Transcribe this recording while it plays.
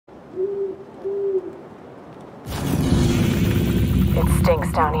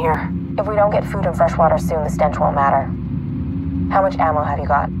stinks down here. If we don't get food and fresh water soon, the stench won't matter. How much ammo have you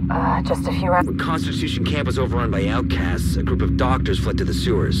got? Just a few rounds. When Constitution Camp was overrun by outcasts, a group of doctors fled to the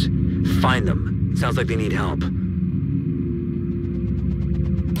sewers. Find them. Sounds like they need help.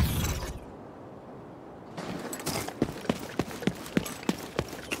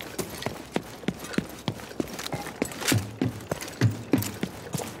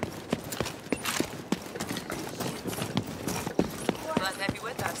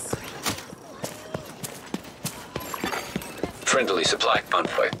 Friendly supply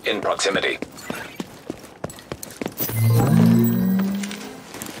convoy in proximity.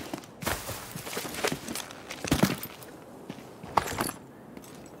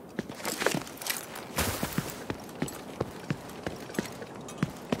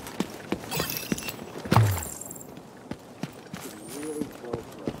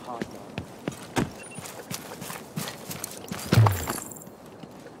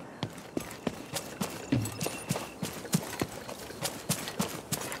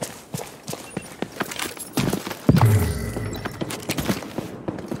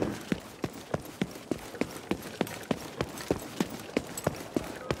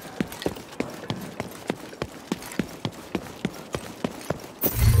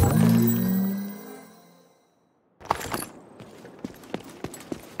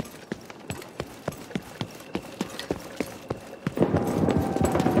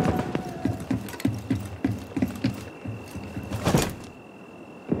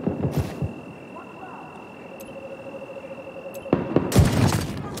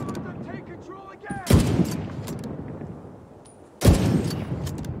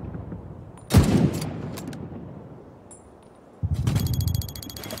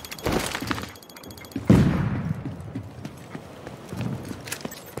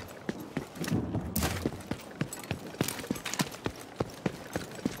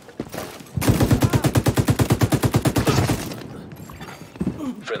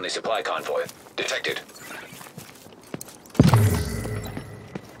 Friendly supply convoy detected.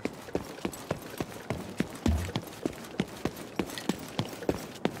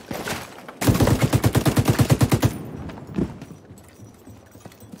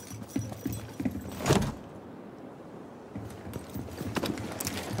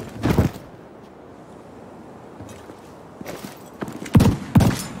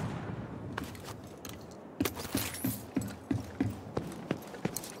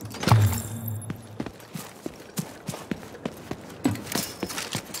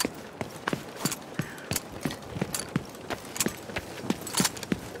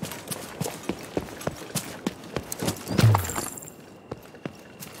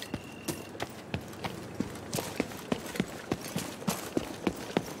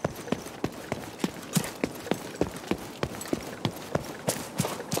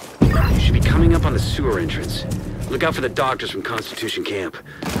 Coming up on the sewer entrance. Look out for the doctors from Constitution Camp.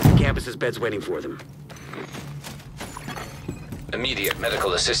 The campus has beds waiting for them. Immediate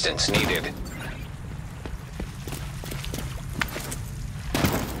medical assistance needed.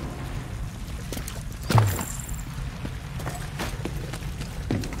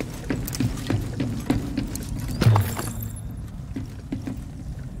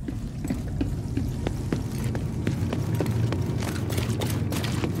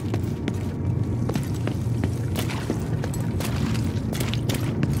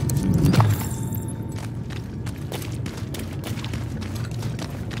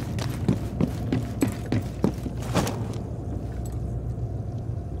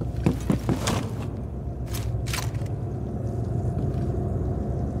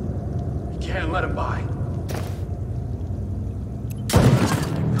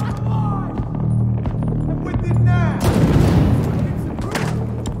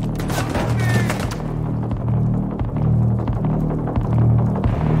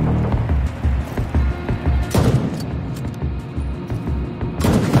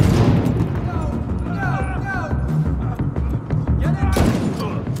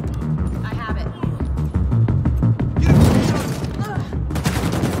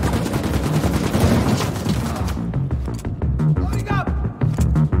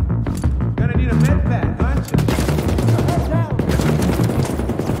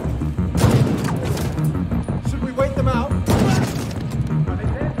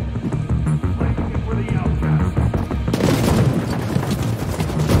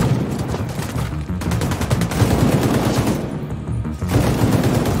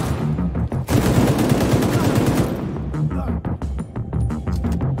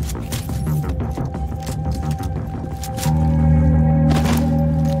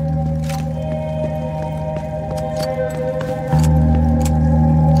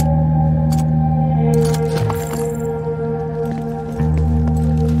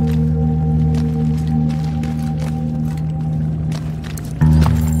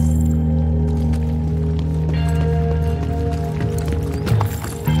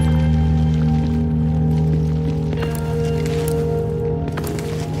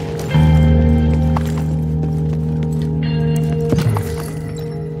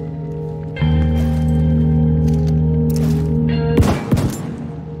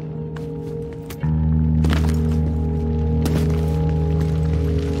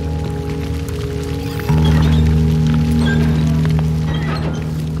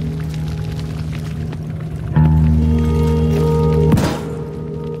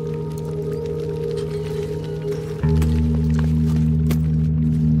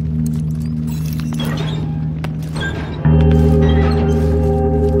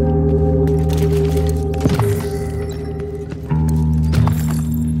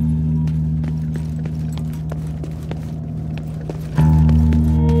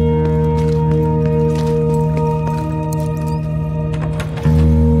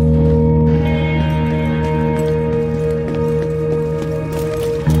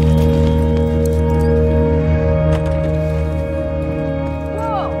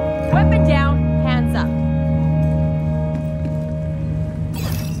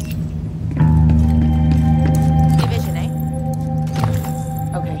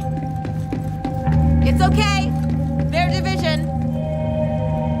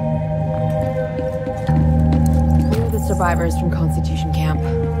 institution camp.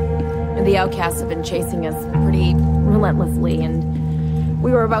 The outcasts have been chasing us pretty relentlessly, and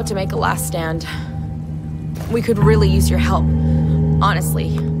we were about to make a last stand. We could really use your help,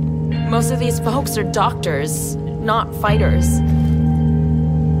 honestly. Most of these folks are doctors, not fighters.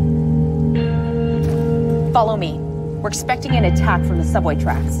 Follow me. We're expecting an attack from the subway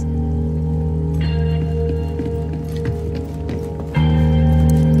tracks.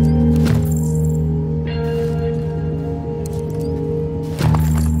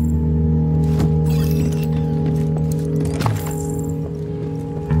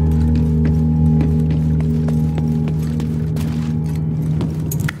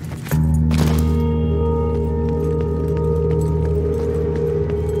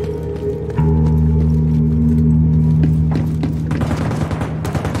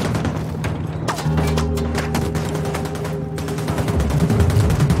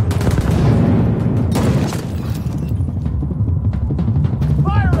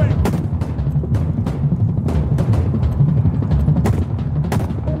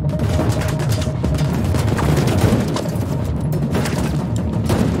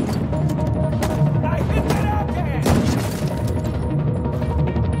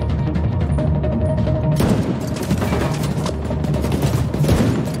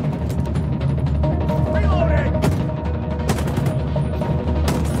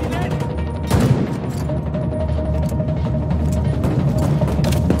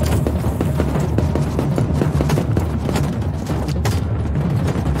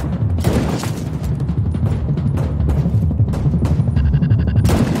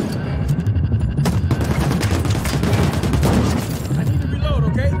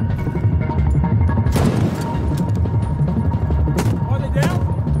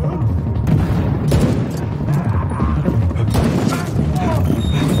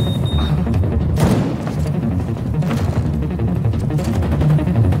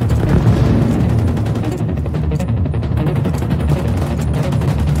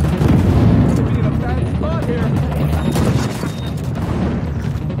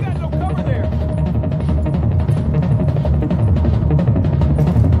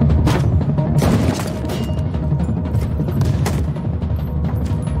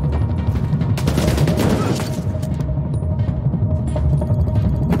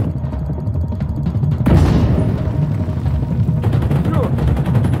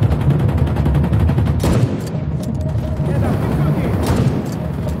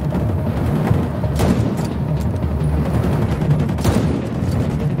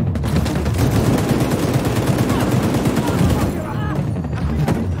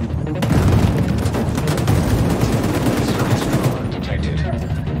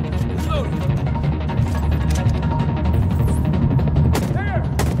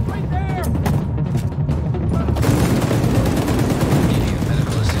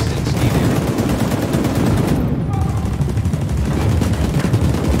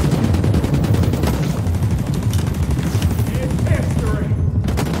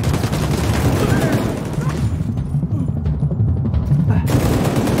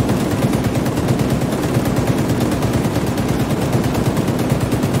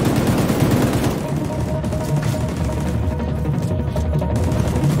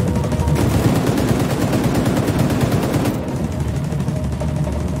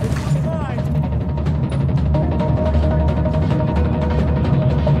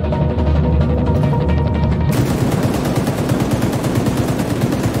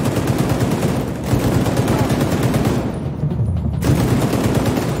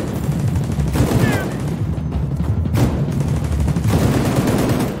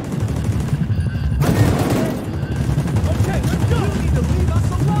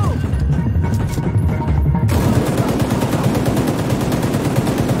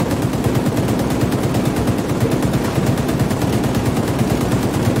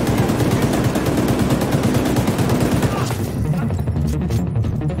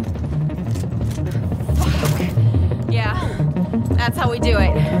 That's how we do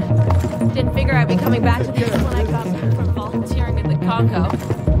it. Didn't figure I'd be coming back to this when I got back from volunteering in the Congo.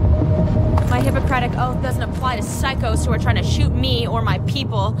 My Hippocratic oath doesn't apply to psychos who are trying to shoot me or my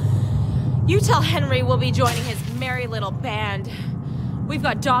people. You tell Henry we'll be joining his merry little band. We've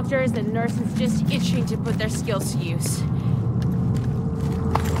got doctors and nurses just itching to put their skills to use.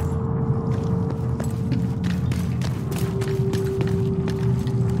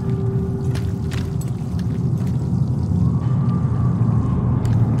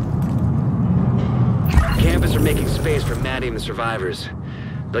 Campus are making space for Maddie and the survivors.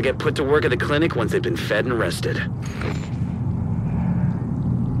 They'll get put to work at the clinic once they've been fed and rested.